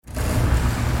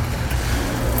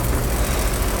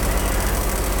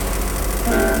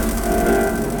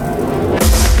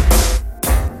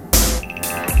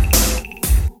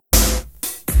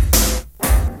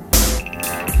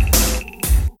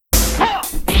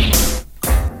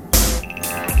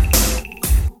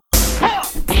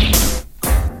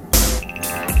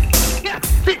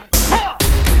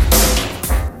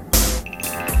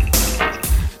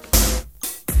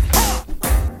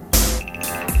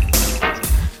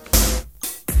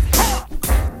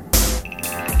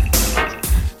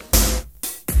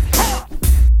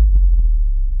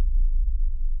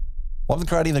Welcome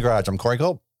to Karate in the Garage. I'm Corey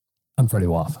Culp. I'm Freddie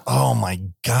Woff. Oh my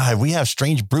God. We have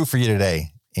Strange Brew for you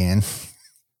today. And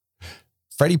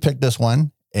Freddie picked this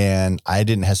one and I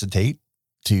didn't hesitate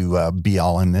to be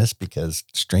all in this because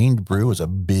Strange Brew was a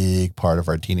big part of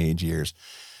our teenage years.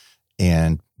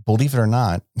 And believe it or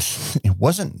not, it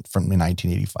wasn't from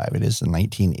 1985. It is a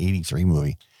 1983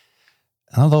 movie.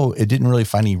 Although it didn't really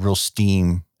find any real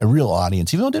steam, a real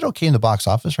audience, even though it did okay in the box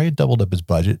office, right? It doubled up its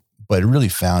budget, but it really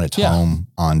found its home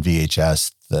on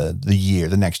VHS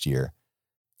the next year.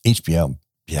 HBO.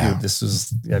 Yeah.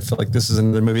 Dude, I feel like this is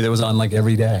another movie that was on like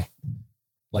every day,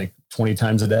 like 20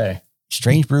 times a day.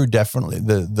 Strange Brew, definitely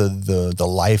the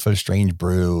life of Strange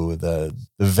Brew, the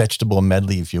vegetable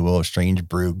medley, if you will, of Strange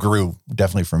Brew grew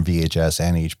definitely from VHS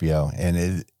and HBO.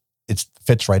 And it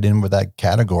fits right in with that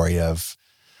category of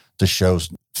the show's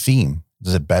theme.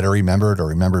 Is it better remembered or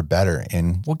remembered better?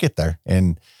 And we'll get there.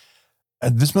 And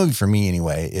this movie for me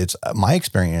anyway, it's my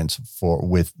experience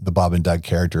with the Bob and Doug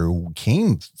character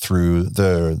came through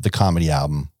the comedy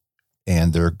album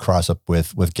and their cross up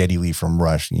with Geddy Lee from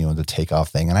Rush, the Takeoff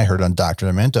thing. And I heard on Dr.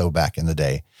 Demento back in the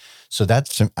day. So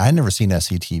I'd never seen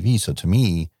SCTV. So to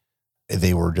me,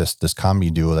 they were just this comedy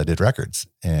duo that did records.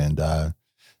 And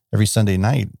every Sunday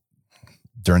night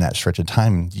during that stretch of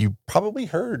time, you probably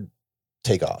heard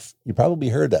Takeoff. You probably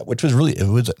heard that, which was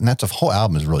and that's the whole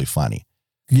album is really funny.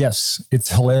 Yes, it's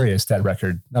hilarious, that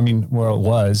record. I mean, well, it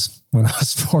was when I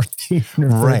was 14 or 13.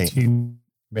 Right.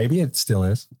 Maybe it still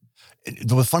is.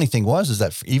 The funny thing is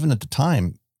that even at the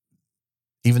time,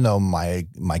 even though my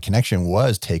connection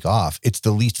was Take Off, it's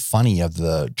the least funny of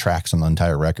the tracks on the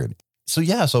entire record. So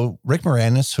Rick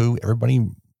Moranis, who everybody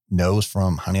knows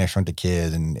from Honey, I Shrunk the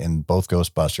Kid and both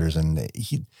Ghostbusters, and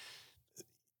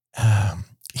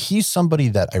he's somebody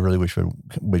that I really wish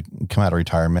would come out of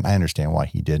retirement. I understand why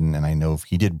he didn't. And I know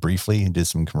he did briefly. He did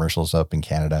some commercials up in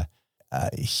Canada.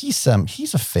 He's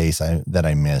a face that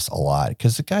I miss a lot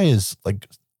because the guy is like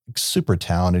super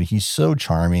talented. He's so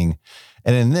charming.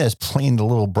 And in this, playing the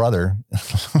little brother,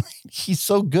 he's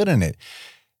so good in it.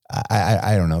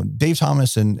 I don't know. Dave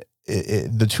Thomas and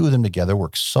the two of them together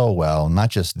work so well, not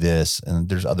just this, and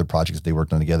there's other projects they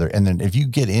worked on together. And then if you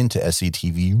get into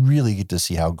SCTV, you really get to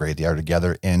see how great they are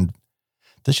together. And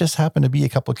this just happened to be a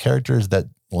couple of characters that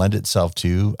lend itself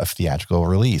to a theatrical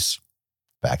release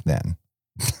back then.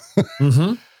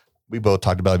 Mm-hmm. We both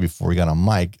talked about it before we got on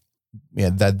mic.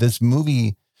 Yeah, that this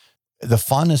movie, the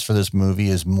fondness for this movie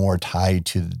is more tied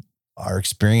to our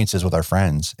experiences with our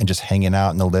friends and just hanging out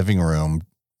in the living room,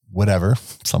 whatever.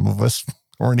 Some of us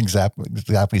weren't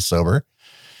exactly sober.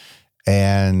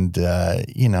 And,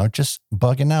 just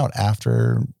bugging out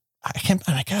after,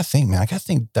 I gotta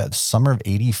think that summer of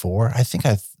 84, I think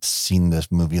I've seen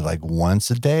this movie like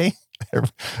once a day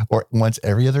or once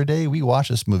every other day. We watched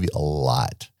this movie a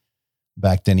lot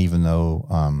back then, even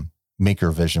though Maker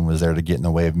Vision was there to get in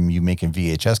the way of you making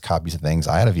VHS copies of things.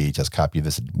 I had a VHS copy of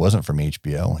this. It wasn't from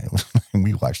HBO. And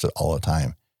we watched it all the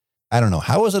time. I don't know.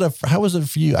 How was it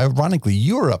for you? Ironically,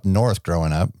 you were up north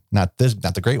growing up, not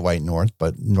the Great White North,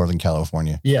 but Northern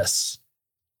California. Yes.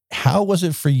 How was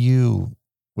it for you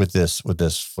with this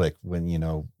flick when,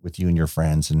 with you and your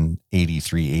friends in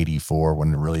 83, 84,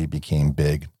 when it really became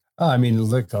big? I mean,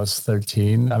 look, I was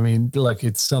 13. I mean, look,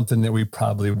 it's something that we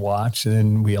probably watched and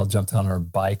then we all jumped on our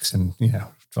bikes and,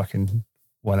 fucking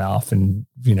went off and,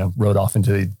 rode off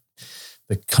into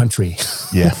the country,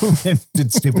 and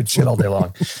did stupid shit all day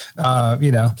long,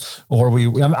 or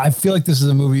I feel like this is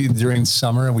a movie during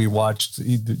summer and we watched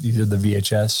either the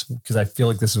VHS because I feel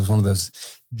like this was one of those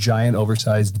giant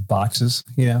oversized boxes,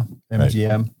 MGM.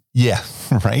 Right. Yeah,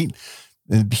 right.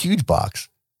 A huge box.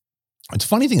 It's a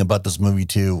funny thing about this movie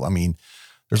too. I mean,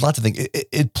 there's lots of things.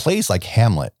 It plays like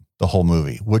Hamlet the whole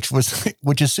movie, which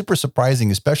is super surprising,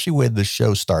 especially when the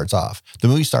show starts off. The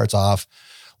movie starts off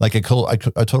like a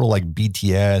total like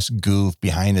BTS goof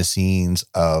behind the scenes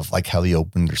of like how they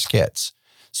opened their skits.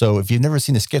 So if you've never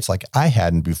seen the skits like I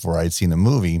hadn't before I'd seen the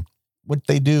movie, what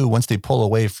they do once they pull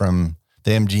away from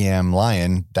the MGM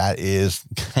lion, that is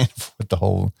kind of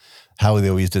what how they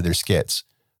always did their skits.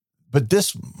 But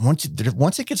this, once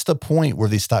it gets to the point where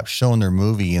they stop showing their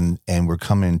movie and we're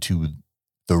coming to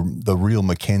the real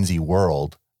Mackenzie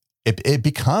world, it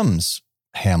becomes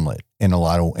Hamlet in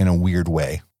a weird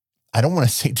way. I don't want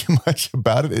to say too much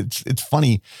about it. It's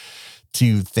funny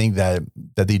to think that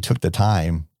they took the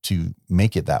time to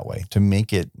make it that way, to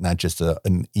make it not just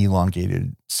an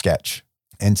elongated sketch.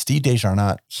 And Steve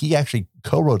Desjarnais, he actually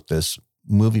co-wrote this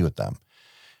movie with them.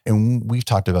 And we've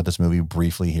talked about this movie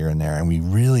briefly here and there, and we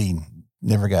really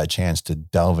never got a chance to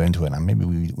delve into it. And maybe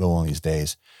we will one of these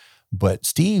days. But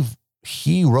Steve,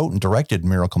 he wrote and directed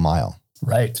Miracle Mile.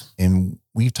 Right. And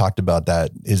we've talked about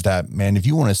that, is that, man, if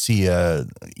you want to see a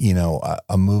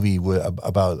movie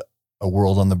about a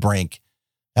world on the brink,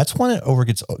 that's one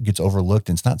that gets overlooked,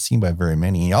 and it's not seen by very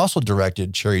many. He also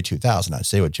directed Cherry 2000. I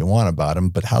say what you want about him,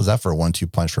 but how's that for a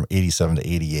 1-2 punch from 87 to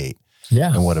 88?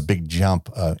 Yeah. And what a big jump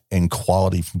in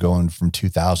quality from going from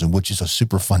 2000, which is a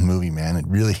super fun movie, man. It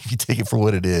really, if you take it for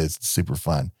what it is, it's super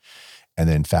fun. And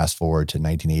then fast forward to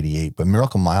 1988. But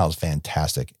Miracle Mile is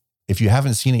fantastic. If you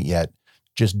haven't seen it yet,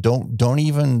 just don't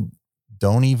even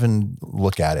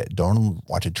look at it. Don't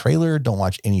watch a trailer. Don't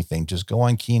watch anything. Just go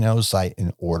on Kino's site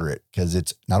and order it, because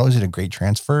it's not only is it a great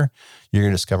transfer, you're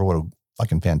going to discover what a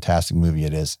fucking fantastic movie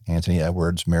it is. Anthony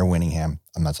Edwards, Mare Winningham.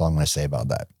 And that's all I'm going to say about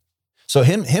that. So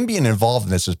him being involved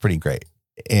in this is pretty great.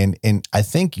 And I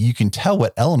think you can tell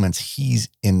what elements he's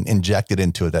injected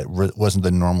into it that wasn't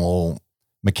the normal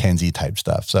Mackenzie type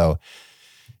stuff. So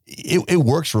it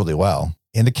works really well.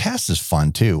 And the cast is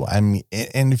fun too. I mean,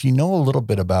 and if you know a little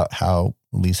bit about how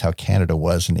Canada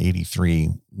was in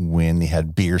 83 when they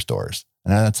had beer stores,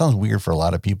 and that sounds weird for a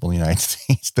lot of people in the United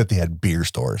States that they had beer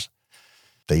stores.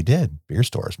 They did beer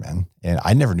stores, man. And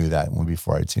I never knew that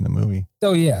before I'd seen the movie.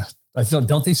 Oh yeah.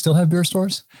 Don't they still have beer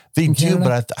stores? They do,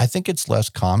 but I think it's less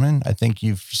common. I think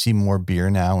you see more beer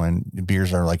now, and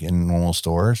beers are like in normal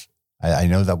stores. I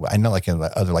know like in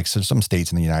other, like some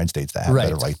states in the United States that have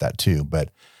that are like that too, but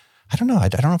I don't know. I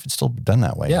don't know if it's still done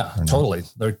that way. Yeah, totally.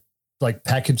 They're like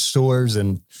package stores,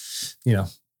 and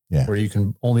where you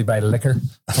can only buy liquor.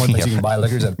 Only place you can buy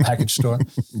liquor is at a package store.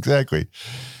 Exactly.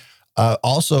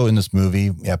 Also in this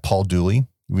movie, Paul Dooley.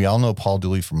 We all know Paul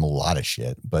Dooley from a lot of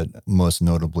shit, but most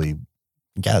notably,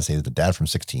 you gotta say, the dad from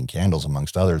 16 Candles,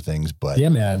 amongst other things. But yeah,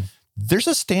 man, there's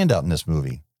a standout in this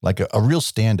movie, like a real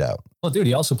standout. Well, dude,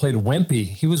 he also played Wimpy.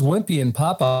 He was Wimpy in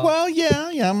Popeye. Well,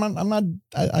 yeah. I'm not.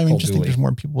 I mean, just think there's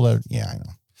more people that. I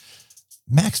know.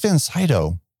 Max von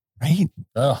Sydow, right?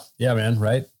 Oh, yeah, man,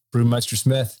 right. Brewmeister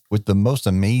Smith with the most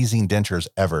amazing dentures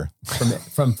ever.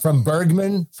 From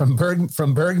Bergman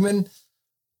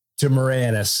to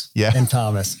Moranis, and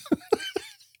Thomas.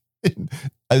 In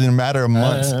a matter of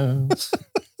months.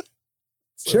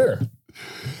 Sure.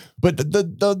 But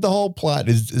the whole plot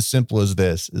is as simple as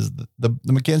this: is the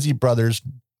Mackenzie brothers,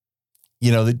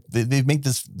 they make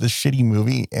this shitty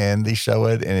movie, and they show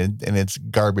it, and it's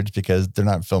garbage because they're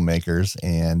not filmmakers,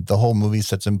 and the whole movie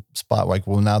sets in spot like,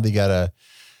 well, now we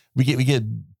get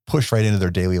pushed right into their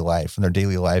daily life, and their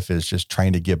daily life is just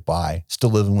trying to get by,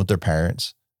 still living with their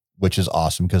parents, which is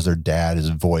awesome because their dad is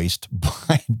voiced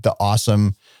by the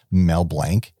awesome Mel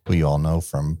Blanc, who you all know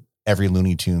from every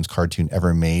Looney Tunes cartoon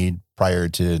ever made prior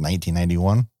to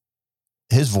 1991.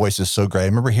 His voice is so great. I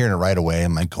remember hearing it right away.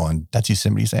 I'm like going, that's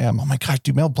Yosemite Sam. Oh my gosh,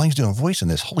 dude, Mel Blanc's doing a voice in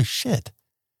this. Holy shit.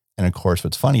 And of course,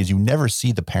 what's funny is you never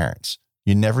see the parents.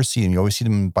 You never see them. You always see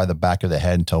them by the back of the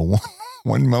head until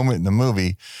one moment in the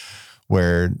movie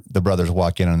where the brothers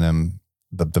walk in on them,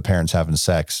 the parents having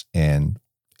sex. And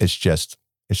it's just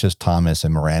Thomas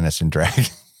and Moranis and drag.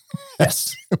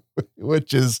 Yes.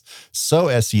 Which is so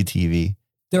SCTV.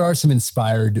 There are some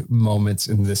inspired moments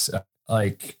in this,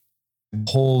 like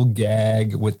whole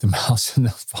gag with the mouse in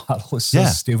the bottle is so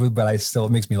stupid, but it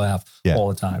makes me laugh all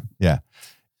the time. Yeah.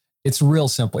 It's real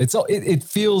simple. It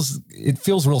feels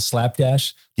real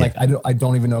slapdash. Like I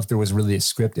don't even know if there was really a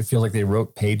script. It feels like they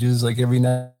wrote pages like every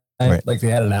night. Right. Like they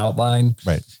had an outline.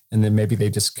 Right. And then maybe they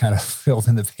just kind of filled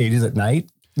in the pages at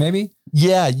night. Maybe.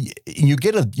 Yeah. You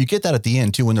get that at the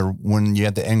end too, when you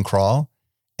have the end crawl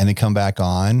and they come back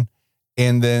on.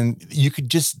 And then you could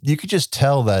just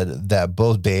tell that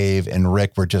both Dave and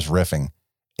Rick were just riffing.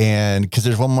 And because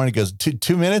there's one moment, it goes,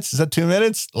 2 minutes? Is that 2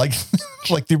 minutes? Like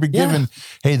they were given,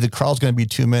 hey, the crawl's going to be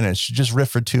 2 minutes. Just riff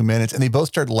for 2 minutes. And they both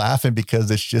start laughing because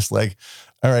it's just like,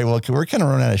 all right, well, we're kind of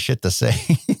running out of shit to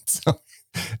say.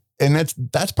 And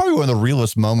that's probably one of the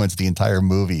realest moments of the entire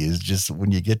movie is just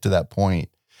when you get to that point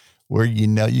where,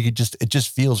 it just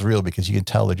feels real because you can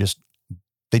tell they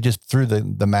just threw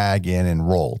the mag in and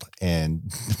rolled, and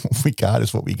what we got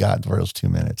is what we got for those 2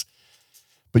 minutes.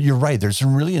 But you're right. There's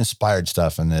some really inspired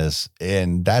stuff in this.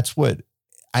 And that's what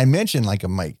I mentioned. Like,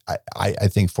 I'm like, I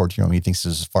think 14-year-old me thinks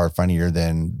this is far funnier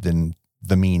than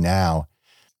the me now,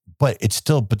 but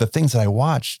the things that I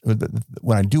watch,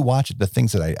 when I do watch it, the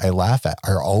things that I laugh at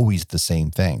are always the same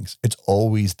things. It's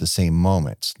always the same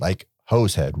moments, like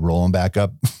Hosehead rolling back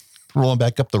up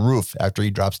the roof after he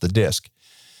drops the disc.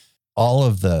 All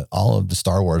of the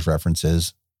Star Wars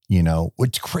references,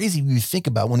 what's crazy when you think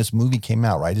about when this movie came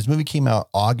out, right? This movie came out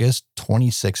August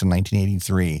 26th of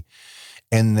 1983.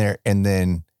 And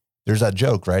then there's that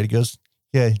joke, right? It goes,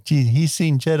 Yeah, gee, he's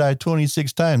seen Jedi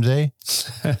 26 times, eh?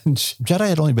 Jedi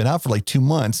had only been out for like 2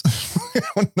 months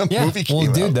when the movie came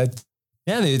out.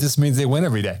 It just means they win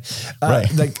every day. Right.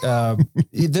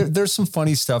 There's some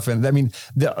funny stuff. And I mean,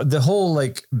 the whole,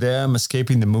 like them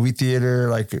escaping the movie theater,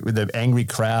 like with the angry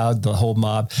crowd, the whole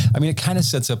mob. I mean, it kind of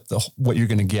sets up what you're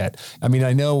going to get. I mean,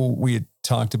 I know we had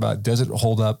talked about, does it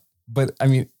hold up? But I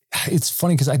mean, it's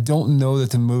funny because I don't know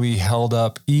that the movie held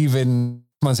up even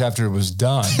months after it was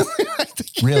done.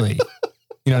 Really?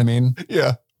 You know what I mean?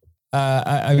 Yeah.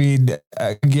 I mean,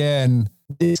 again,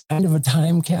 it's kind of a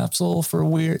time capsule for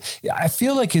weird. I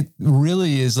feel like it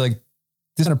really is like,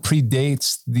 this kind of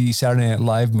predates the Saturday Night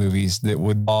Live movies that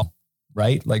would all,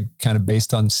 right? Like kind of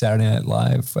based on Saturday Night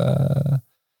Live.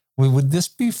 Would this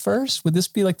be first? Would this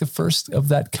be like the first of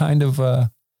that kind of,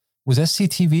 was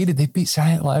SCTV, did they beat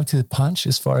Saturday Night Live to the punch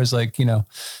as far as like,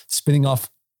 spinning off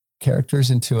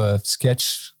characters into a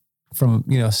sketch from,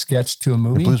 sketch to a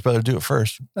movie? The Blues Brothers do it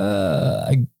first.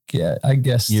 I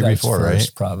guess year that's before, first,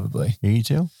 right? Probably. You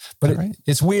too? But right?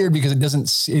 It's weird because it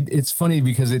doesn't, it's funny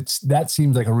because that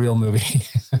seems like a real movie.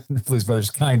 The Blues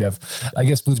Brothers, kind of. I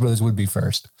guess Blues Brothers would be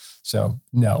first. So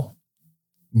no.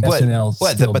 SNL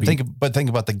think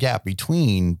about the gap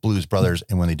between Blues Brothers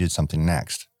and when they did something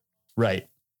next. Right.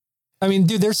 I mean,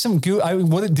 dude, there's some goo.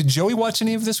 Did Joey watch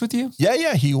any of this with you?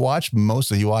 Yeah. He watched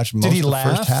most of Did he laugh?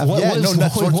 The first half.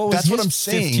 That's what I'm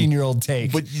saying. 15-year-old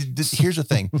take. But here's the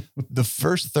thing. The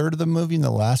first third of the movie and the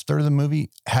last third of the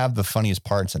movie have the funniest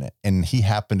parts in it. And he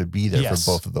happened to be there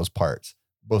for both of those parts,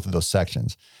 both of those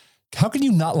sections. How can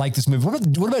you not like this movie?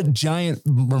 What about Giant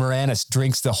Moranis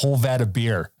drinks the whole vat of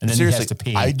beer and then Seriously, he has to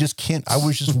pee? I just can't. I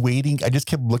was just waiting. I just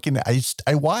kept looking. I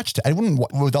watched. I wouldn't,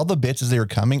 with all the bits as they were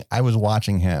coming, I was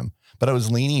watching him. But I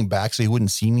was leaning back so he wouldn't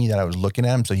see me that I was looking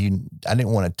at him. So I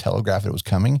didn't want to telegraph it was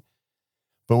coming.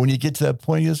 But when you get to that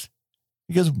point,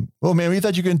 he goes, "Oh man, we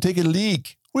thought you were going to take a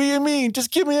leak. What do you mean?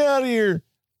 Just get me out of here."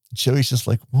 Joey's just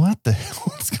like, "What the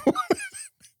hell is going on?"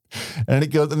 And it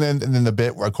goes, and then the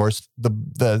bit where, of course,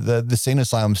 the insane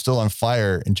asylum is still on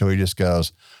fire, and Joey just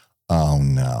goes, "Oh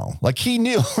no!" Like he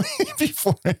knew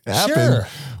before it happened. Sure.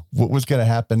 What was going to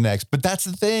happen next. But that's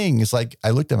the thing. It's like,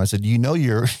 I looked at him, I said, you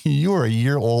were a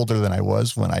year older than I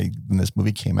was when this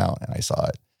movie came out and I saw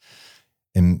it.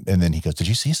 And then he goes, "Did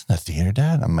you see this in the theater,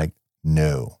 Dad?" I'm like,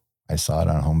 "No, I saw it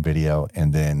on home video."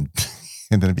 And then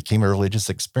it became a religious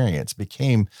experience.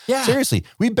 Seriously,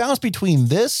 we bounced between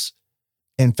this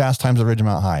and Fast Times at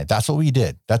Ridgemont High. That's what we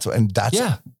did.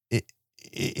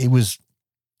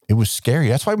 It was scary.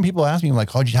 That's why when people ask me, I'm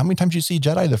like, "Oh, how many times did you see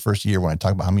Jedi the first year?" When I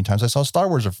talk about how many times I saw Star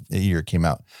Wars a year it came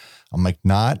out, I'm like,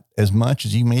 not as much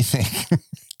as you may think,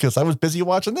 because I was busy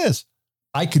watching this.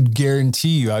 I could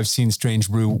guarantee you I've seen Strange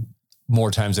Brew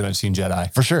more times than I've seen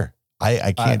Jedi. For sure.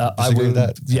 I can't disagree with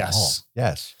that. Yes.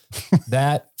 Yes.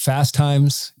 That, Fast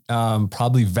Times,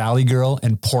 probably Valley Girl,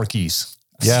 and Porky's.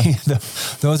 Yeah.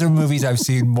 Those are movies I've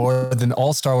seen more than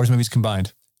all Star Wars movies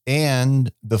combined.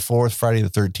 And the fourth Friday the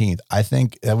 13th. I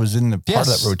think that was in the part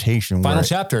of that rotation. Final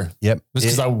chapter. Yep.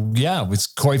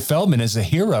 With Corey Feldman as a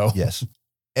hero. Yes.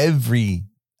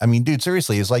 Dude,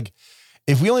 seriously, it's like,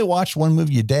 if we only watched one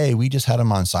movie a day, we just had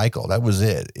them on cycle. That was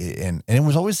it. And it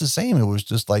was always the same. It was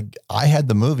just like, I had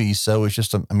the movie. So it's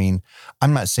just, I'm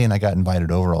not saying I got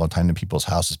invited over all the time to people's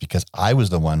houses because I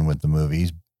was the one with the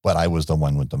movies, but I was the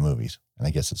one with the movies. And I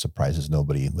guess it surprises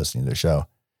nobody listening to the show.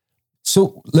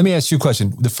 So let me ask you a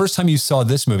question. The first time you saw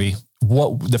this movie,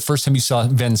 the first time you saw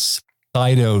Vince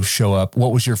Saito show up,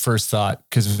 what was your first thought?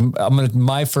 Because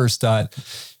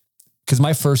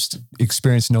my first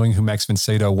experience knowing who Max von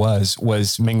Sydow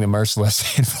was Ming the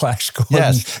Merciless in Flash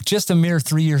Gordon, just a mere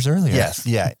 3 years earlier. Yes,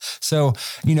 yeah. So,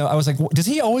 I was like, does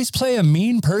he always play a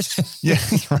mean person? Yeah,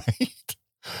 right.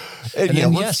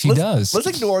 And yes, he does. Let's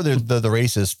ignore the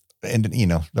racist and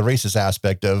the racist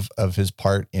aspect of his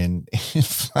part in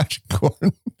Flash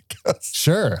Gordon.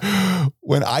 Sure.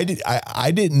 When I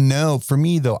didn't know. For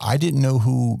me though, I didn't know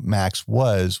who Max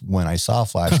was when I saw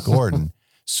Flash Gordon.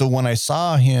 So when I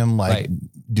saw him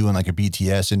doing like a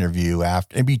BTS interview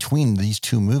in between these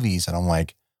two movies, and I'm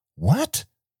like, what?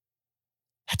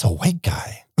 That's a white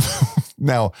guy.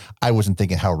 Now, I wasn't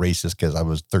thinking how racist because I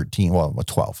was 13,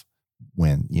 12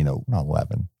 when, not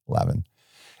 11.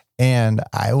 And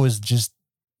I was just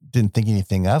didn't think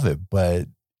anything of it. But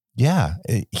yeah,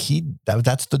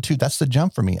 that's the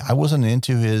jump for me. I wasn't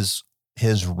into his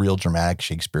real dramatic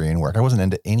Shakespearean work. I wasn't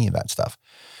into any of that stuff.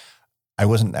 I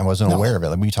wasn't aware of it.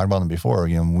 Like we talked about them before.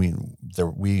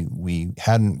 We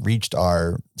hadn't reached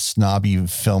our snobby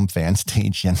film fan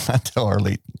stage yet until our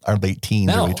late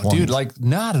teens, early 20s. Dude, like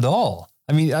not at all.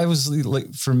 I mean, I was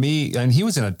like, for me, and he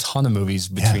was in a ton of movies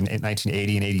between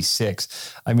 1980 and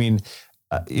 86. I mean,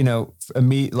 for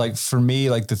me, like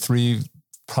the three,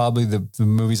 probably the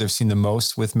movies I've seen the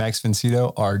most with Max von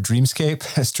Sydow are Dreamscape,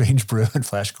 Strange Brew, and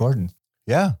Flash Gordon.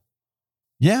 Yeah.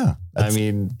 Yeah.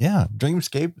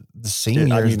 Dreamscape, the same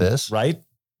year as this. Right?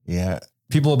 Yeah.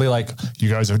 People will be like,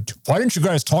 why didn't you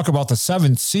guys talk about the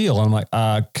Seventh Seal? I'm like,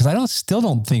 because I still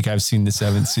don't think I've seen the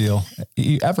Seventh Seal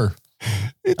ever.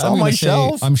 It's on my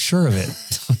shelf. I'm sure of it.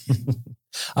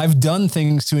 I've done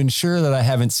things to ensure that I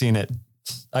haven't seen it.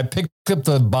 I picked up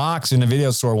the box in a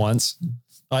video store once.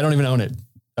 I don't even own it.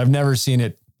 I've never seen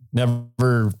it.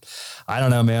 Never. I don't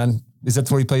know, man. Is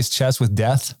that where he plays chess with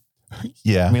death?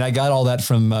 Yeah. I mean, I got all that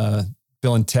from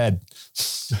Bill and Ted.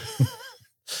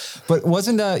 But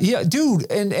wasn't dude,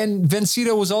 and von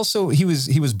Sydow was also he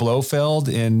was Blofeld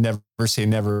in Never Say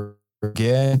Never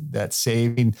Again, that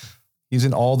saving. He was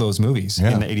in all those movies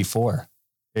in 84,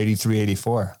 83,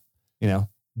 84,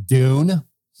 Dune,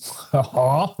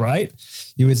 right?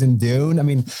 He was in Dune. I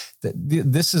mean,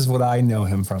 this is what I know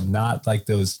him from, not like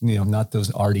those, not those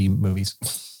arty movies.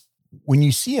 When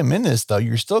you see him in this though,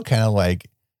 you're still kind of like,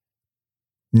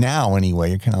 now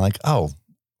anyway, you're kind of like, oh,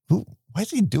 why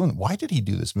did he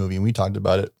do this movie? And we talked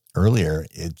about it earlier.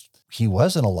 He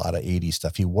was in a lot of 80s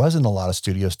stuff. He was in a lot of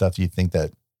studio stuff. You think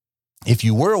that if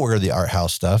you were aware of the art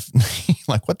house stuff,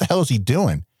 like, what the hell is he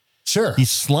doing? Sure.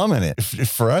 He's slumming it.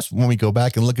 For us, when we go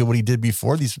back and look at what he did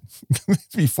before these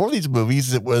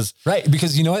movies, it was right.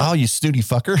 Because you know what? Oh, you snooty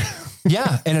fucker.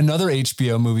 Yeah. And another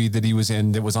HBO movie that he was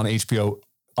in that was on HBO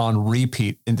on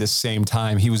repeat in the same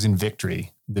time, he was in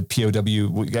Victory, the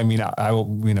POW. I mean, I will,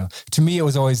 to me, it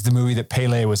was always the movie that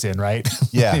Pele was in, right?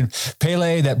 Yeah.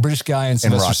 Pele, that British guy, and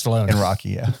Sylvester Stallone. And Rocky,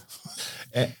 yeah.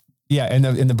 Yeah, and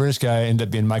the British guy ended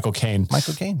up being Michael Caine.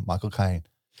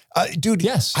 Dude,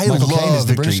 yes, I Michael love Caine is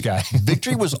the Victory. British guy.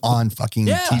 Victory was on fucking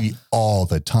TV all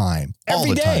the time.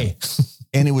 Every day.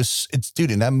 And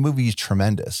dude, and that movie is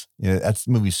tremendous. That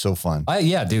movie's so fun.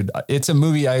 Yeah, dude. It's a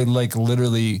movie I like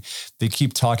literally, they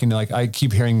keep talking to I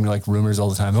keep hearing like rumors all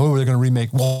the time. Oh, they're going to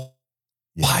remake. Well,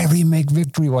 why remake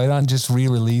Victory? Why not just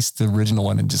re-release the original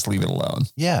one and just leave it alone?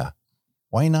 Yeah.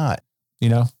 Why not?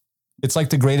 It's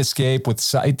like The Great Escape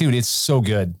dude, it's so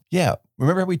good. Yeah.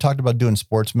 Remember how we talked about doing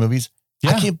sports movies?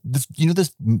 Yeah.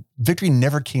 This Victory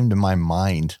never came to my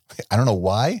mind. I don't know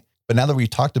why, but now that we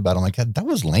talked about it, I'm like, God, that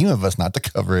was lame of us not to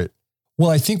cover it. Well,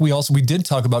 I think we did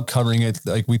talk about covering it.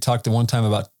 Like we talked at one time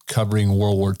about covering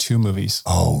World War II movies.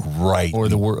 Oh, right.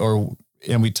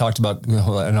 And we talked about, and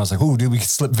I was like, oh, dude, we could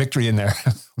slip Victory in there.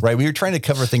 Right. We were trying to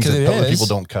cover things that other people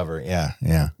don't cover. Yeah.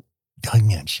 Yeah. Oh,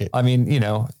 man, shit. I mean,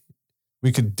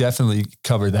 we could definitely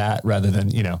cover that rather than,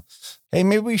 Hey,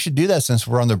 maybe we should do that since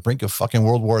we're on the brink of fucking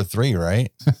World War III,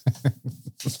 right?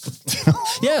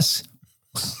 Yes.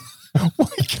 Oh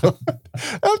my God.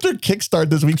 After Kickstart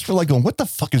this week, people are like going, what the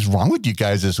fuck is wrong with you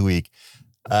guys this week?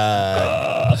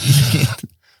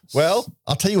 Well,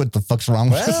 I'll tell you what the fuck's wrong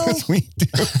with us this week,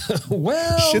 dude.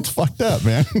 Well, shit's fucked up,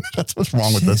 man. That's what's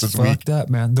wrong with us this week. Fucked up,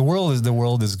 man. The world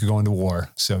is going to war.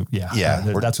 So yeah,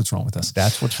 that's what's wrong with us.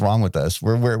 That's what's wrong with us.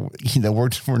 We're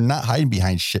not hiding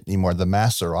behind shit anymore. The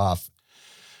masks are off.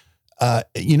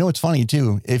 It's funny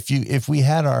too. If we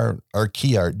had our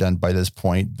key art done by this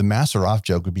point, the masks are off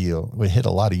joke would hit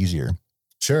a lot easier.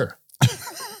 Sure.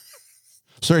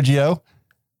 Sergio.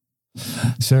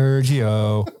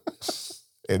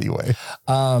 Anyway.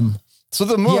 So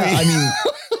the movie. Yeah,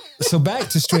 so back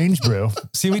to Strange Brew.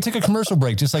 See, we took a commercial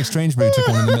break, just like Strange Brew took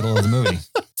one in the middle of the movie.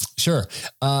 Sure.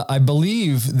 I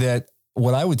believe that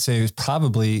what I would say is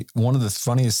probably one of the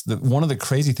funniest, one of the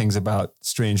crazy things about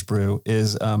Strange Brew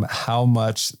is how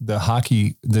much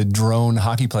the drone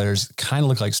hockey players kind of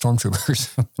look like stormtroopers.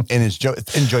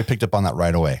 And Joy picked up on that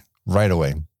right away.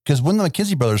 Because when the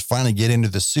McKenzie brothers finally get into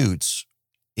the suits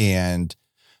and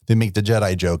they make the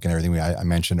Jedi joke and everything I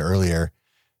mentioned earlier,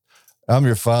 I'm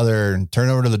your father, and turn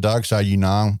over to the dark side,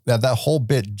 That whole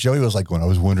bit, Joey was like, when I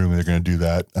was wondering when they're going to do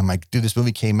that. I'm like, dude, this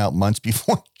movie came out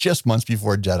just months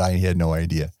before Jedi, and he had no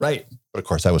idea. Right. But of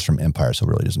course, that was from Empire, so it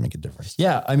really doesn't make a difference.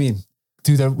 Yeah,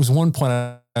 dude, there was one point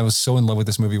I was so in love with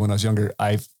this movie when I was younger.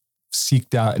 I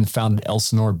seeked out and found an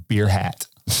Elsinore beer hat.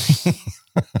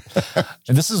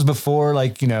 And this is before,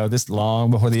 this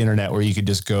long before the internet, where you could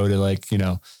just go to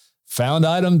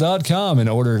founditem.com and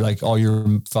order all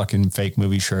your fucking fake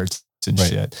movie shirts and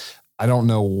shit. I don't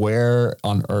know where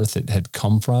on earth it had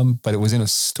come from, but it was in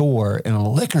a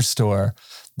liquor store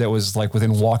that was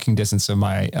within walking distance of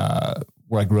my,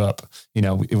 where I grew up.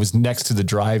 It was next to the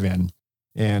drive-in.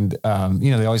 And,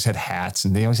 they always had hats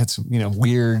and they always had some,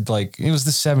 weird, like it was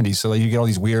the 70s. So like, you get all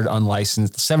these weird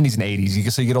unlicensed 70s and 80s.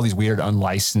 So you get all these weird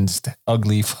unlicensed,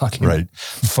 ugly fucking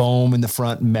foam in the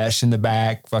front, mesh in the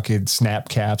back, fucking snap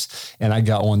caps. And I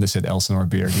got one that said Elsinore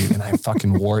beer, dude. And I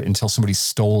fucking wore it until somebody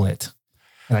stole it.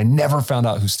 And I never found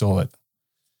out who stole it.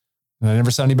 And I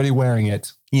never saw anybody wearing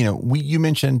it. You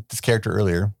mentioned this character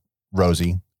earlier,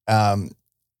 Rosie.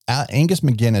 Angus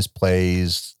McGinnis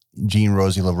plays Jean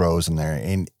Rosie LaRose in there,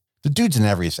 and the dude's in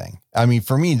everything. I mean,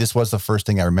 for me, this was the first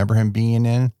thing I remember him being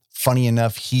in. Funny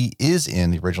enough, he is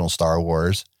in the original Star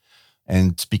Wars.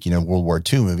 And speaking of World War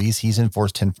II movies, he's in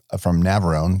Force 10 from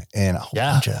Navarone and a whole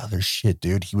bunch of other shit,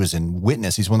 dude. He was in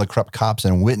Witness. He's one of the corrupt cops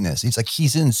in Witness.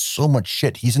 He's in so much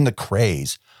shit. He's in The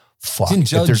Krays. Fuck. He's in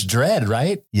Judge Dredd,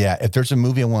 right? Yeah. If there's a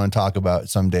movie I want to talk about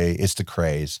someday, it's The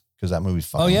Krays, because that movie's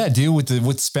fun. Oh yeah, dude,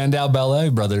 with Spandau Ballet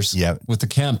brothers. Yeah. With the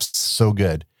Kemps. So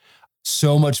good.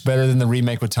 So much better than the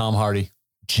remake with Tom Hardy.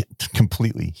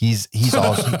 Completely. He's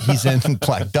also he's in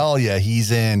Black Dahlia.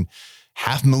 He's in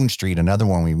Half Moon Street, another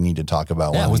one we need to talk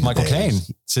about. Yeah, with Michael Caine,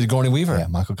 Sigourney Weaver. Yeah,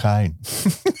 Michael Caine.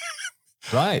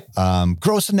 Right.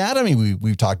 Gross Anatomy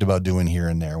we've talked about doing here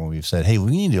and there when we've said, hey, we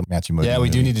need to do a Matthew Modine. Yeah, we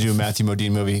movie. do need to do a Matthew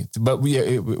Modine movie.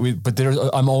 But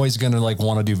I'm always going to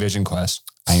want to do Vision Quest.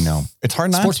 I know. It's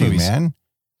hard not Sports to, movies. man.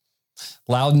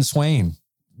 Loudon Swain.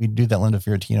 We do that Linda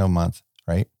Fiorentino month,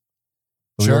 right?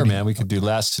 Sure, man. We could do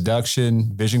Last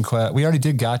Seduction, Vision Quest. We already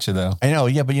did Gotcha, though. I know,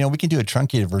 yeah, but we can do a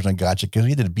truncated version of Gotcha because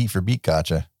we did a beat for beat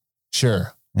Gotcha.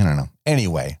 Sure. I don't know.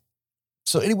 Anyway,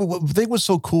 what I think was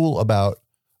so cool about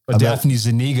Daphne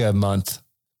Zuniga month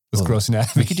with Gross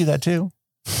Anatomy. We could do that too.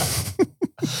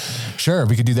 Sure,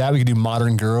 we could do that. We could do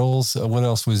Modern Girls. What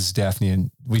else was Daphne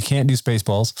in? We can't do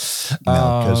Spaceballs.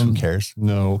 No, because who cares?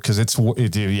 No, because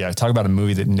talk about a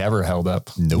movie that never held up.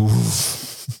 Nope.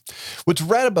 What's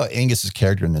rad about Angus's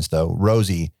character in this, though,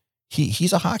 Rosie,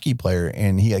 he's a hockey player,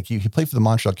 and he played for the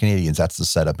Montreal Canadiens. That's the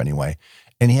setup anyway.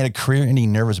 And he had a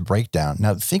career-ending nervous breakdown.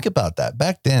 Now, think about that.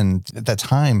 Back then, at that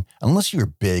time, unless you were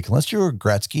big, unless you were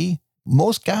Gretzky,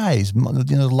 most guys,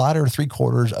 the latter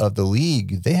 3/4 of the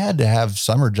league, they had to have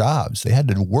summer jobs. They had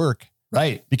to work,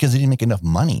 right? Because they didn't make enough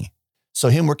money. So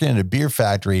him working at a beer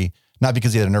factory, not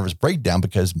because he had a nervous breakdown,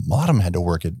 because a lot of them had to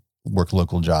work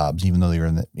local jobs, even though they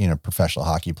were professional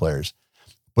hockey players.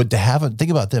 But to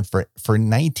think about that for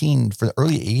the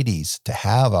early 80s, to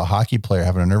have a hockey player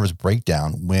having a nervous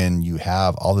breakdown when you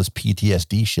have all this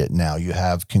PTSD shit now, you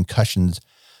have concussions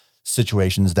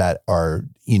situations that are,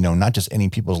 not just ending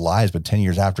people's lives, but 10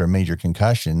 years after a major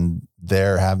concussion, they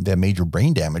have major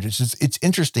brain damage. It's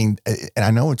interesting. And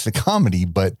I know it's a comedy,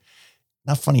 but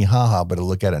not funny, haha, but to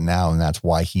look at it now. And that's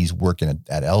why he's working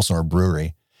at Elsinore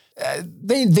Brewery.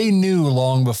 They knew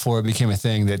long before it became a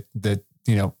thing that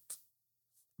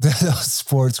those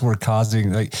sports were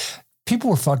causing, like, people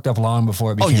were fucked up long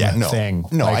before it became a thing.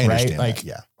 No, I understand. Right? That,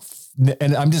 yeah.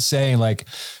 And I'm just saying, like,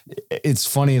 it's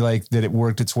funny, like, that it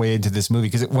worked its way into this movie.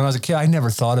 Because when I was a kid, I never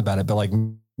thought about it. But, like,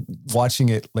 watching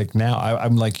it, like, now,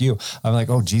 I'm like you. I'm like,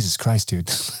 oh, Jesus Christ,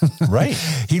 dude. Right.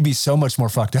 He'd be so much more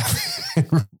fucked up.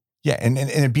 Yeah. And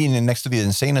it being next to the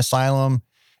insane asylum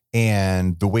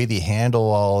and the way they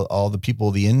handle all the people,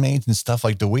 the inmates and stuff,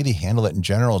 like the way they handle it in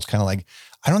general, it's kind of like,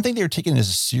 I don't think they were taking it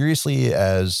as seriously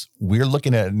as we're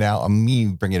looking at it now. Me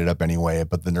bringing it up anyway,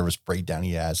 but the nervous breakdown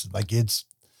he has, like,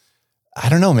 I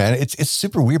don't know, man. It's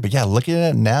super weird, but yeah, looking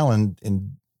at it now in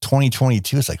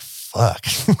 2022, it's like, fuck,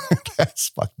 that's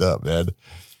fucked up, man.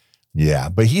 Yeah,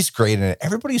 but he's great in it.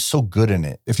 Everybody's so good in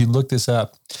it. If you look this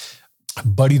up,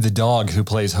 Buddy the dog who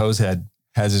plays Hosehead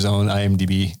has his own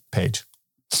IMDb page.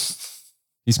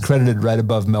 He's credited right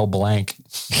above Mel Blanc.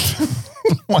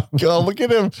 Oh my God, look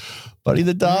at him. Buddy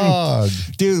the dog.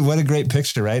 Dude, what a great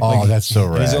picture, right? Oh, like, that's so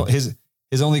rad.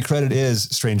 His only credit is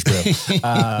Strange Brew.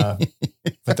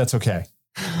 But that's okay.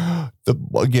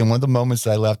 Again, one of the moments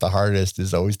that I laughed the hardest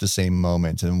is always the same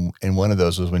moment. And one of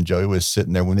those was when Joey was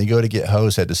sitting there, when they go to get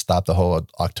Hosehead to stop the whole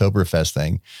Oktoberfest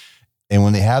thing. And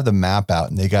when they have the map out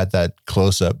and they got that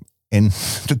close up and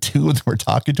the two of them were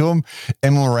talking to him,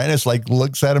 and Moranis like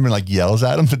looks at him and like yells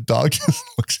at him. The dog just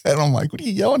looks at him like, what are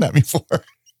you yelling at me for?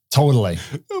 Totally.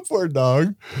 Poor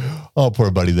dog. Oh,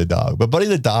 poor Buddy the dog. But Buddy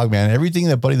the dog, man, everything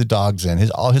that Buddy the dog's in,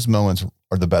 all his moments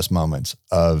are the best moments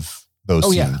of those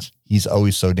scenes. Yeah. He's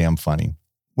always so damn funny.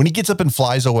 When he gets up and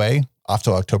flies away off to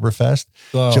Oktoberfest,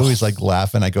 Joey's like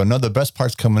laughing. I go, no, the best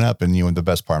part's coming up. And the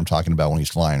best part I'm talking about when he's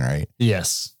flying, right?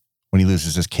 Yes. When he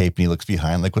loses his cape and he looks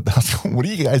behind, like, what the hell? What are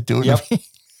you guys doing? Yep.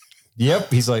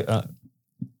 Yep. He's like,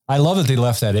 I love that they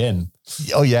left that in.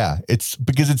 Oh yeah. It's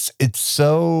because it's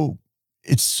so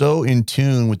it's so in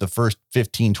tune with the first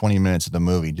 15, 20 minutes of the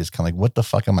movie. Just kind of like, what the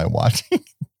fuck am I watching?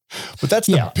 But that's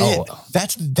the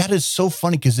bit. That is so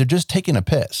funny because they're just taking a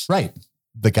piss. Right.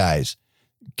 The guys.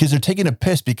 Because they're taking a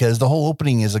piss because the whole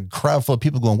opening is a crowd full of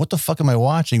people going, what the fuck am I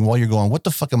watching? While you're going, what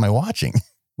the fuck am I watching?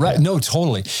 Right. Yeah. No,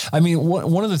 totally. I mean,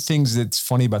 one of the things that's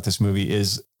funny about this movie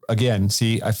is, again,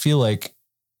 see, I feel like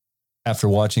after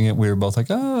watching it, we were both like,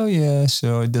 oh yeah,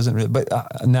 so it doesn't really, but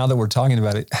now that we're talking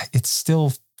about it, it's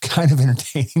still kind of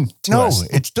entertaining to us.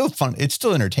 It's still fun. It's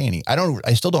still entertaining.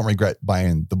 I still don't regret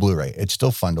buying the Blu-ray. It's still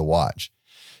fun to watch.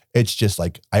 It's just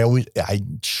like, I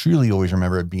truly always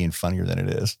remember it being funnier than it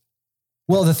is.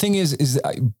 Well, the thing is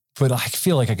but I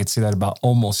feel like I could say that about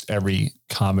almost every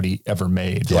comedy ever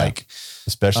made. Yeah. Like,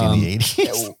 especially in the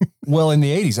 80s. Well, in the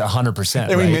 80s, 100%.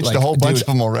 We mentioned a whole bunch of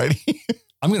them already.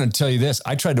 I'm going to tell you this.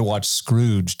 I tried to watch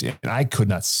Scrooged and I could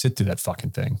not sit through that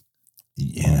fucking thing.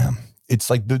 Yeah. It's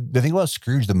like the thing about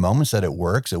Scrooge, the moments that it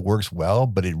works well,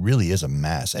 but it really is a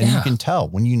mess. And you can tell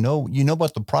when you know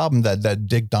about the problem that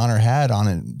Dick Donner had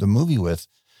on the movie with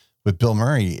Bill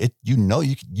Murray,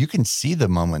 you can see the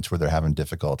moments where they're having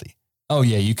difficulty. Oh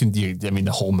yeah. I mean,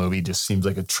 the whole movie just seems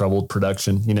like a troubled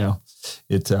production, it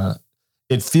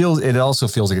also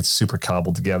feels like it's super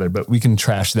cobbled together, but we can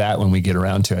trash that when we get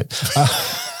around to it.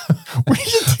 We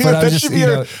should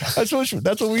do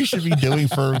that's what we should be doing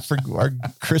for our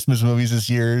Christmas movies this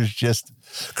year is just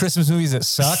Christmas movies that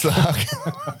suck.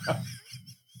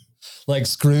 Like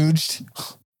Scrooged.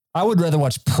 I would rather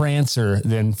watch Prancer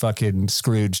than fucking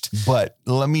Scrooged. But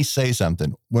let me say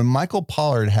something. When Michael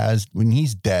Pollard when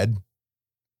he's dead,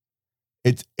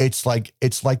 it's like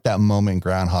that moment in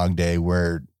Groundhog Day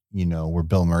where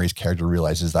Bill Murray's character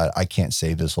realizes that I can't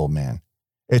save this old man.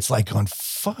 It's like going,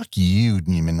 fuck you,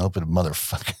 Neiman, open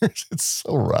motherfuckers. It's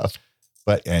so rough.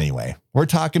 But anyway, we're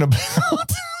talking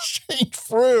about Strange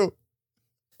Brew.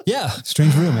 Yeah,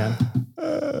 Strange Brew, man.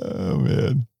 Oh,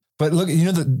 man. But look,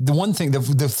 the one thing,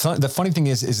 the funny thing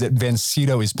is that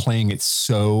Vancito is playing it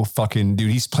so fucking,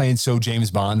 dude, he's playing so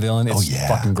James Bond villain. It's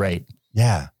fucking great.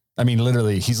 Yeah. I mean,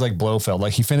 literally, he's like Blofeld.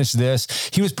 Like, he finished this.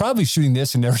 He was probably shooting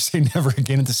this and Never Say Never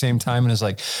Again at the same time. And it's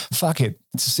like, fuck it.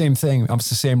 It's the same thing. It's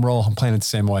the same role. I'm playing it the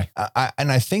same way.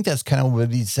 And I think that's kind of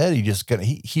what he said.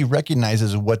 He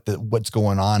recognizes what's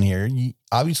going on here.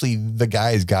 Obviously, the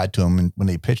guys got to him when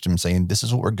they pitched him saying, this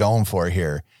is what we're going for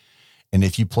here. And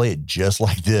if you play it just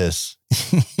like this,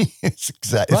 it's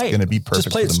going to be perfect.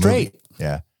 Just play it straight. Movie.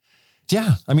 Yeah.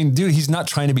 Yeah. I mean, dude, he's not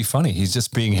trying to be funny. He's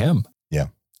just being him. Yeah.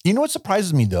 You know what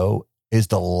surprises me though is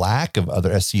the lack of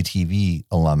other SCTV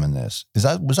alum in this.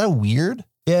 Was that weird?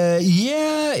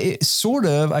 Yeah, sort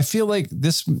of. I feel like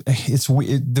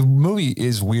the movie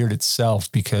is weird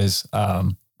itself because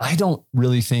I don't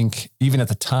really think, even at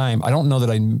the time, I don't know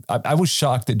that I was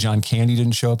shocked that John Candy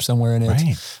didn't show up somewhere in it,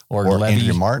 right? Or Levy,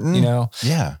 Andrea Martin,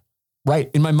 yeah, right.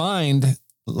 In my mind,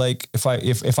 like if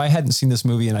I hadn't seen this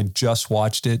movie and I just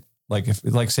watched it,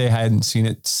 say I hadn't seen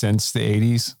it since the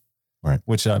 80s. Right.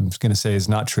 Which I'm going to say is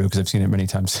not true because I've seen it many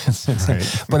times since.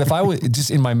 Right. But if I would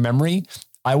just in my memory,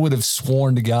 I would have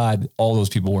sworn to God all those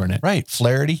people were in it. Right.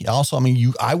 Flaherty. Also, I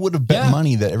mean, I would have bet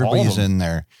money that everybody's in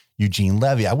there. Eugene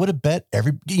Levy. I would have bet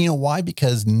why?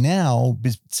 Because now,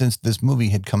 since this movie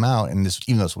had come out and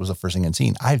even though this was the first thing I'd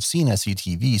seen, I've seen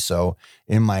SCTV. So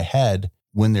in my head,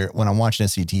 when I'm watching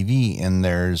SCTV and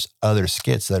there's other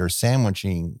skits that are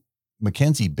sandwiching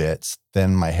Mackenzie bits,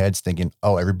 then my head's thinking,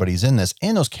 oh, everybody's in this.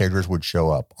 And those characters would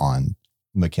show up on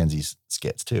Mackenzie's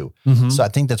skits too. Mm-hmm. So I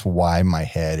think that's why my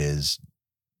head is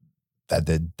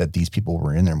that these people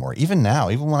were in there more. Even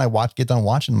now, even when I get done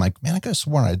watching, I'm like, man, I could have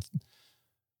sworn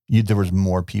there was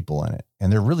more people in it.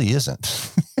 And there really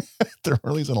isn't. There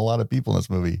really isn't a lot of people in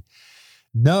this movie.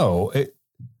 No,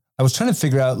 I was trying to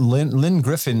figure out Lynn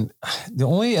Griffin. The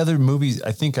only other movies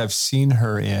I think I've seen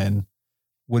her in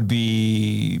would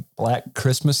be Black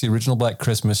Christmas, the original Black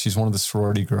Christmas. She's one of the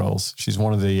sorority girls. She's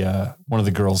one of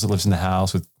the girls that lives in the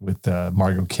house with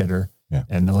Margot Kidder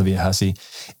and Olivia Hussey.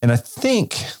 And I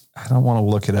think, I don't want to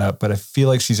look it up, but I feel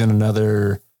like she's in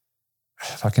another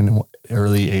fucking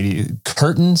early 80s,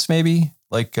 Curtains, maybe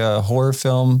like a horror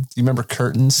film. Do you remember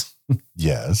Curtains?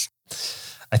 Yes.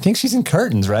 I think she's in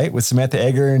Curtains, right? With Samantha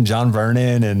Eggar and John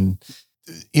Vernon. And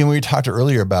we talked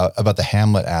earlier about the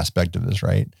Hamlet aspect of this,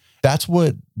 right? That's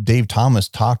what Dave Thomas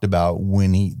talked about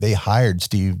when they hired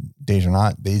Steve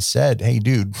DeJarnot. They said, hey,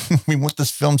 dude, we want this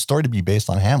film story to be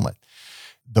based on Hamlet.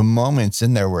 The moments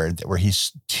in there where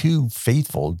he's too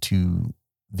faithful to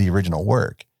the original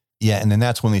work. Yeah. And then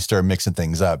that's when they start mixing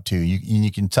things up too.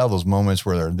 You can tell those moments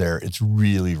where it's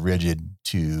really rigid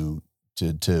to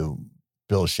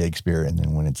Bill Shakespeare. And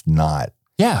then when it's not.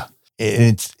 Yeah.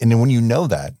 And then when you know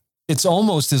that. It's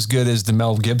almost as good as the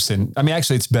Mel Gibson. I mean,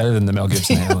 actually, it's better than the Mel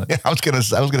Gibson Hamlet. I was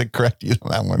gonna correct you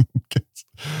on that one.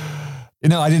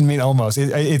 No, I didn't mean almost.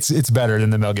 It's better than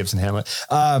the Mel Gibson Hamlet.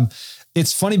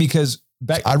 It's funny because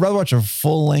I'd rather watch a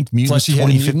full length Mutants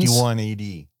 2051 AD.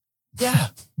 Yeah,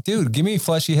 dude, give me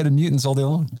fleshy headed mutants all day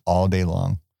long. All day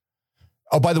long.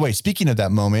 Oh, by the way, speaking of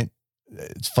that moment,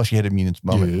 it's fleshy headed mutants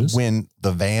moment when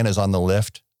the van is on the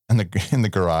lift in the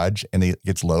garage and it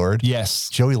gets lowered. Yes.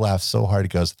 Joey laughs so hard. He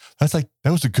goes, that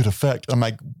was a good effect. I'm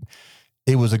like,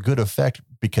 it was a good effect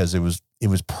because it was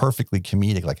perfectly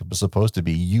comedic. Like it was supposed to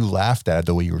be. You laughed at it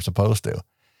the way you were supposed to.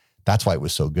 That's why it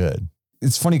was so good.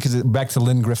 It's funny because back to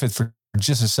Lynn Griffith for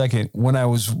just a second, when I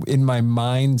was in my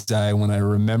mind's eye, when I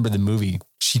remember the movie,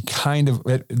 she kind of,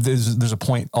 there's a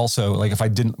point also, like if I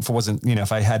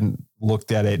hadn't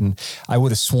looked at it, and I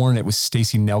would have sworn it was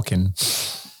Stacey Nelkin.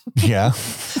 Yeah.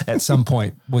 At some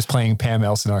point was playing Pam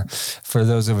Elsinore. For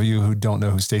those of you who don't know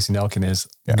who Stacey Nelkin is,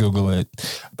 Google it,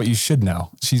 but you should know.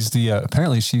 She's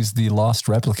apparently she's the lost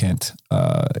replicant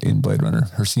in Blade Runner.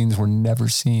 Her scenes were never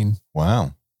seen.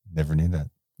 Wow. Never knew that.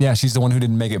 Yeah, she's the one who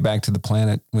didn't make it back to the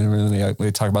planet when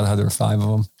they talk about how there were 5 of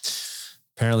them.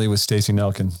 Apparently it was Stacey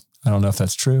Nelkin. I don't know if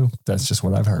that's true. That's just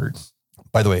what I've heard.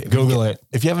 By the way, Google it.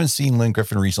 If you haven't seen Lynn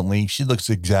Griffin recently, she looks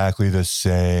exactly the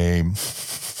same.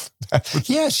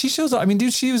 Yeah, she shows up. I mean,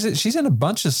 dude, she's in a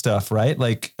bunch of stuff, right?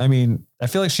 Like, I mean, I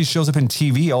feel like she shows up in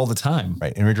TV all the time.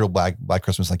 Right. In original Black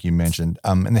Christmas, like you mentioned.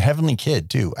 And the Heavenly Kid,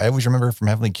 too. I always remember her from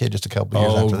Heavenly Kid just a couple of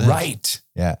years after this. Right.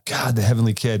 Yeah. God, the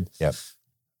Heavenly Kid. Yep.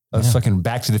 Fucking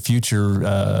Back to the Future,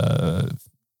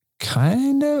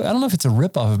 kind of. I don't know if it's a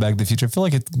ripoff of Back to the Future. I feel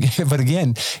like it, but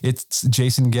again, it's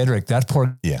Jason Gedrick, that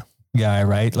poor guy,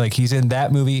 right? Like he's in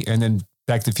that movie, and then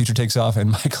Back to the Future takes off,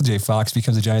 and Michael J. Fox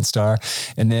becomes a giant star,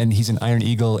 and then he's in Iron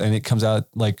Eagle, and it comes out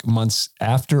like months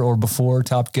after or before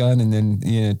Top Gun, and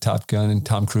then Top Gun, and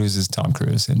Tom Cruise is Tom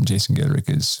Cruise, and Jason Gedrick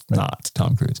is not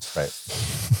Tom Cruise, right?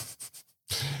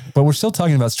 But we're still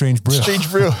talking about Strange Brew.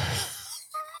 Strange Brew.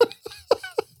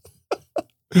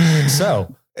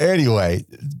 So anyway,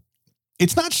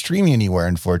 it's not streaming anywhere,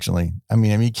 unfortunately. I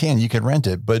mean, you can rent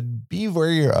it, but be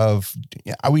wary of.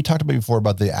 We talked about before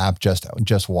about the app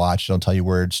Just Watch. It'll tell you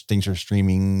where things are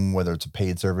streaming, whether it's a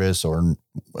paid service or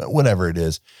whatever it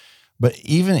is. But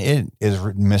even it is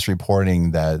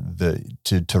misreporting that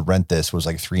to rent this was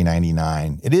like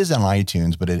 $3.99. It is on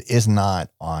iTunes, but it is not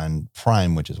on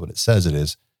Prime, which is what it says it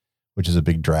is, which is a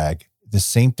big drag. The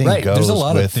same thing goes There's a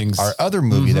lot with of things. Our other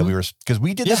movie that because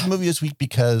we did this movie this week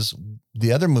because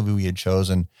the other movie we had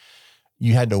chosen,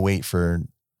 you had to wait for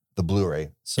the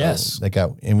Blu-ray. So it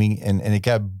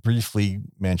got briefly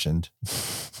mentioned.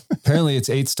 Apparently it's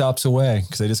 8 stops away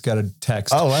because I just got a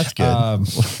text. Oh, that's good.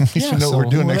 We should know what we're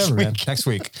doing next week. Man, next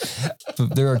week.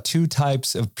 There are 2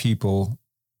 types of people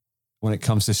when it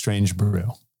comes to Strange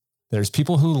Brew. There's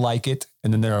people who like it,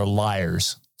 and then there are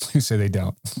liars who say they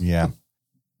don't. Yeah.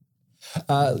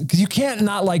 Because you can't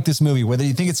not like this movie, whether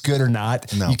you think it's good or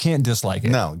not. No. You can't dislike it.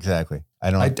 No, exactly. I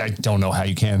don't know how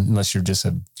you can unless you're just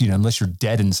unless you're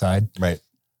dead inside. Right.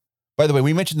 By the way,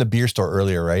 we mentioned the beer store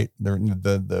earlier, right?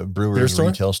 The brewer's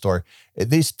retail store.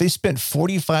 They spent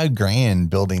 $45,000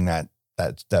 building that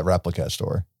replica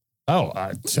store. Oh,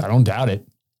 I don't doubt it.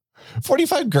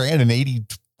 $45,000 and 80.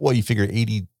 Well, you figure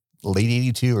 80. Late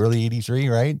 82, early 83,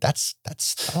 right? That's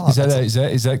is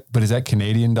that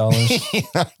Canadian dollars?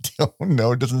 I don't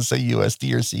know. It doesn't say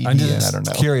USD or CAD. I don't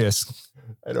know. Curious.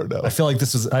 I don't know. I feel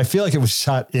like it was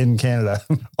shot in Canada.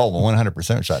 Oh, well,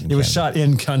 100% shot in Canada. It was shot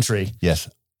in country. Yes,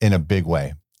 in a big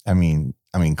way. I mean,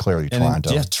 clearly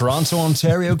Toronto. Toronto,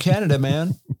 Ontario, Canada,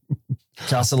 man.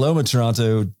 Casa Loma,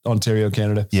 Toronto, Ontario,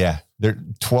 Canada. Yeah, there are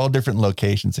 12 different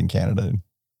locations in Canada.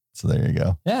 So there you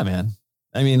go. Yeah, man.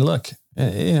 I mean, look,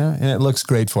 and it looks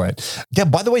great for it. Yeah.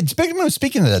 By the way, speaking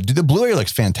of that, dude, the Blu-ray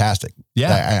looks fantastic.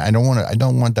 Yeah. I don't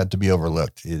want that to be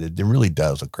overlooked. It really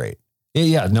does look great.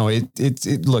 Yeah. No, it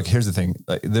look, here's the thing.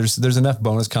 Like, there's enough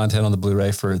bonus content on the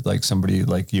Blu-ray for like somebody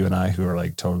like you and I who are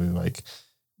like totally like,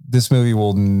 this movie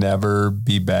will never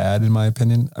be bad, in my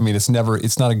opinion. I mean, it's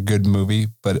not a good movie,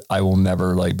 but I will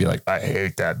never like be like, I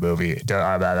hate that movie.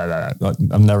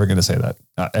 I'm never going to say that.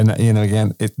 And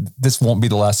again, this won't be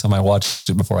the last time I watch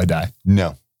it before I die.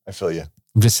 No, I feel you.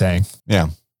 I'm just saying. Yeah.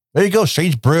 There you go.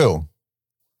 Strange Brew,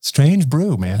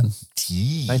 man.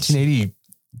 Jeez.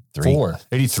 1984,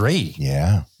 83.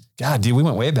 Yeah. God, dude, we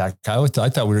went way back. I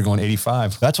thought we were going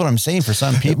 85. That's what I'm saying. For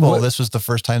some people, this was the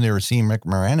first time they were seeing Rick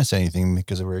Moranis anything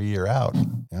because they were a year out.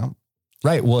 Yeah.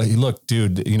 Right. Well, look,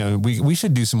 dude, we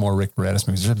should do some more Rick Moranis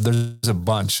movies. There's a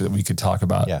bunch that we could talk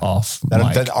about off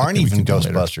that aren't even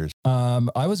Ghostbusters.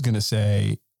 I was going to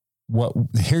say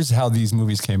here's how these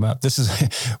movies came up.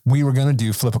 We were going to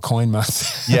do flip a coin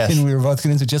month. Yes. And we were both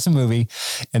going to do just a movie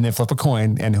and then flip a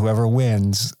coin, and whoever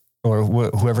wins or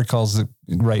whoever calls the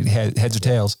right heads or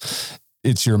tails,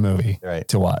 it's your movie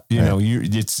to watch.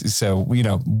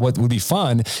 What would be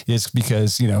fun is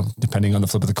because, depending on the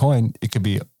flip of the coin, it could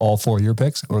be all 4 your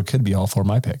picks or it could be all 4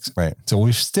 my picks. Right. So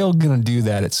we're still going to do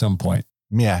that at some point.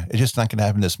 Yeah. It's just not going to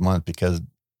happen this month because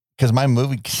my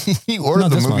movie, you ordered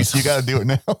the movie, so you got to do it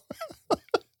now.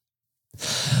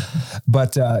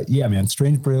 But yeah, man,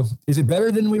 Strange Brew. Is it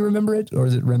better than we remember it, or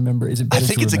is it better? I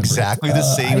think it's exactly the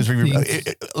same as we remember.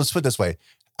 Let's put it this way.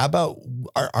 How about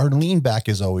our lean back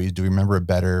is always, do we remember it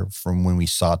better from when we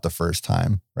saw it the first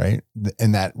time, right?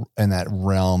 In that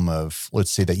realm of, let's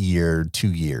say, that year,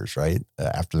 2 years, right?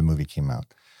 After the movie came out.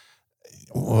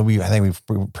 Well, I think we've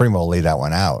pretty well laid that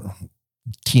one out.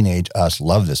 Teenage us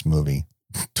love this movie.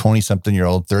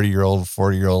 20-something-year-old, 30-year-old,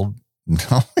 40-year-old.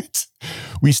 No,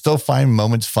 we still find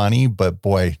moments funny, but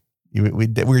boy, we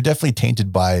were definitely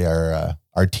tainted by our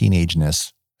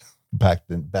teenageness back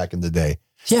in the day.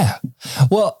 Yeah.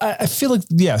 Well, I feel like,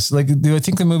 yes. Like, do I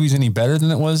think the movie's any better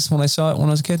than it was when I saw it when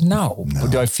I was a kid? No.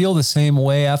 Do I feel the same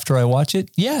way after I watch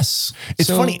it? Yes. It's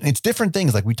funny. It's different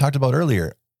things like we talked about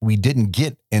earlier. We didn't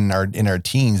get in our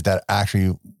teens that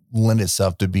actually lend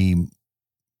itself to be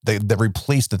that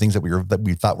replaced the things that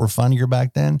we thought were funnier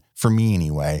back then. For me,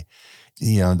 anyway,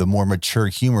 the more mature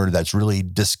humor that's really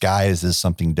disguised as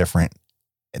something different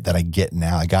that I get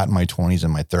now. I got in my 20s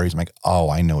and my 30s. I'm like, oh,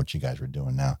 I know what you guys were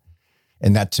doing now,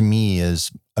 and that to me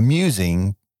is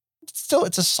amusing. Still,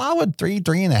 it's a solid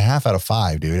 3.5 out of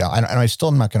 5, dude. I still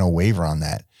am not going to waver on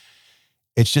that.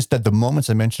 It's just that the moments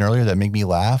I mentioned earlier that make me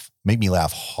laugh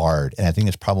hard. And I think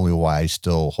that's probably why I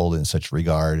still hold it in such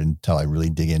regard until I really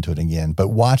dig into it again. But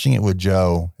watching it with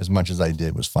Joe, as much as I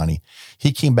did, was funny.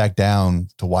 He came back down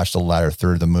to watch the latter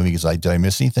third of the movie. He's like, did I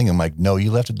miss anything? I'm like, no,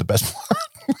 you left at the best part.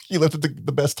 You left at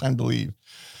the best time to leave.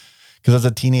 Because as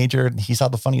a teenager, he saw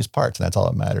the funniest parts, and that's all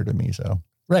that mattered to me. So.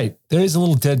 Right. There is a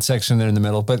little dead section there in the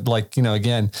middle, but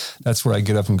again, that's where I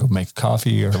get up and go make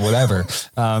coffee or whatever.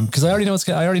 Cause I already know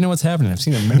what's happening. I've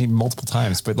seen it multiple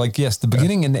times, but yes, the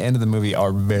beginning and the end of the movie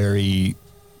are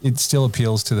it still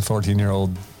appeals to the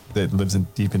 14-year-old that lives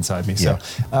deep inside me. So,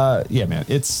 yeah, man,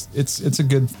 it's a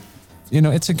good,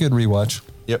 it's a good rewatch.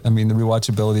 Yep. I mean, the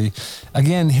rewatchability,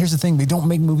 again, here's the thing. They don't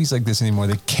make movies like this anymore.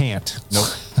 They can't. Nope.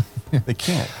 They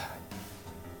can't.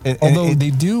 Although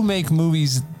they do make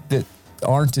movies that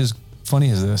aren't as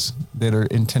funny as this, that are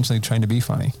intentionally trying to be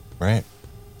funny, right?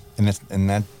 And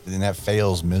that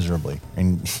fails miserably,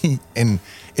 and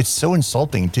it's so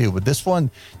insulting too. But this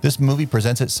movie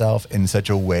presents itself in such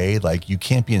a way like you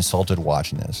can't be insulted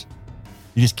watching this.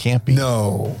 You just can't be.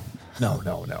 No.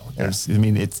 There's,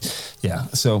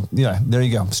 So yeah, there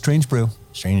you go. Strange Brew,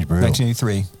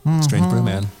 1983. Strange Brew,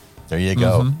 man. There you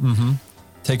go.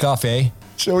 Take off, eh?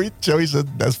 Joey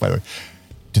said that's by the way.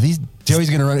 Joey's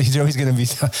gonna be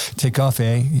take off,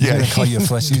 eh? He's gonna call you a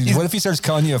fleshy. What if he starts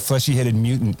calling you a fleshy-headed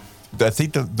mutant? I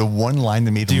think the one line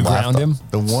that made him laugh. Do you ground him?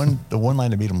 The one line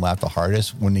that made him laugh the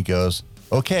hardest when he goes,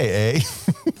 "Okay, eh?"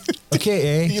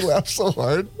 Okay, eh? He laughed so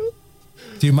hard.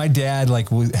 Dude, my dad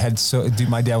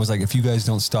my dad was like, if you guys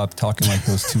don't stop talking like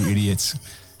those two idiots,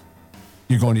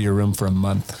 you're going to your room for a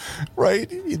month. Right?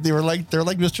 They're like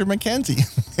Mr. McKenzie.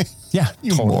 Yeah,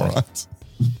 you totally.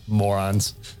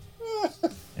 Morons.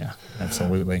 Yeah,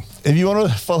 absolutely. If you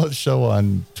want to follow the show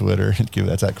on Twitter,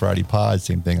 that's at Karate Pod.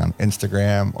 Same thing on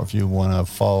Instagram. Or if you want to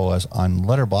follow us on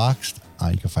Letterboxd,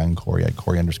 you can find Corey at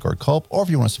Corey_Culp. Or if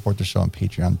you want to support the show on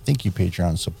Patreon, thank you,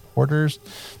 Patreon supporters.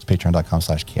 It's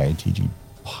patreon.com/KITG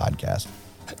podcast.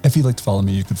 If you'd like to follow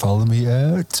me, you can follow me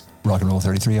at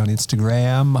Rock'n'Roll33 on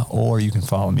Instagram, or you can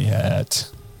follow me at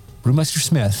Brewmeister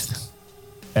Smith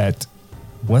at,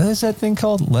 what is that thing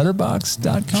called?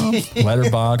 Letterboxd.com?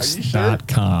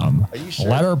 Letterboxd.com. Are you sure?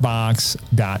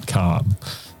 Letterboxd.com.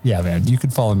 Yeah, man, you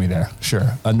can follow me there.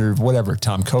 Sure. Under whatever,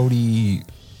 Tom Cody,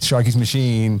 Sharky's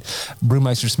Machine,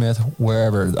 Brewmeister Smith,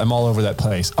 wherever. I'm all over that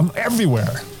place. I'm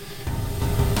everywhere.